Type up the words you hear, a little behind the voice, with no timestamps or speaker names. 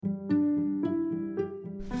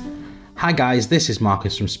Hi guys, this is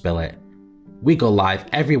Marcus from Spill It. We go live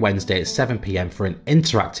every Wednesday at 7 PM for an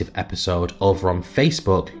interactive episode over on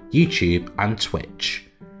Facebook, YouTube and Twitch.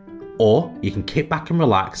 Or you can kick back and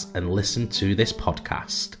relax and listen to this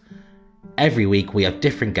podcast. Every week we have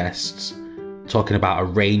different guests talking about a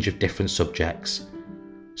range of different subjects.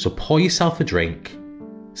 So pour yourself a drink,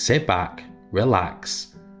 sit back,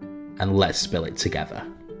 relax, and let's spill it together.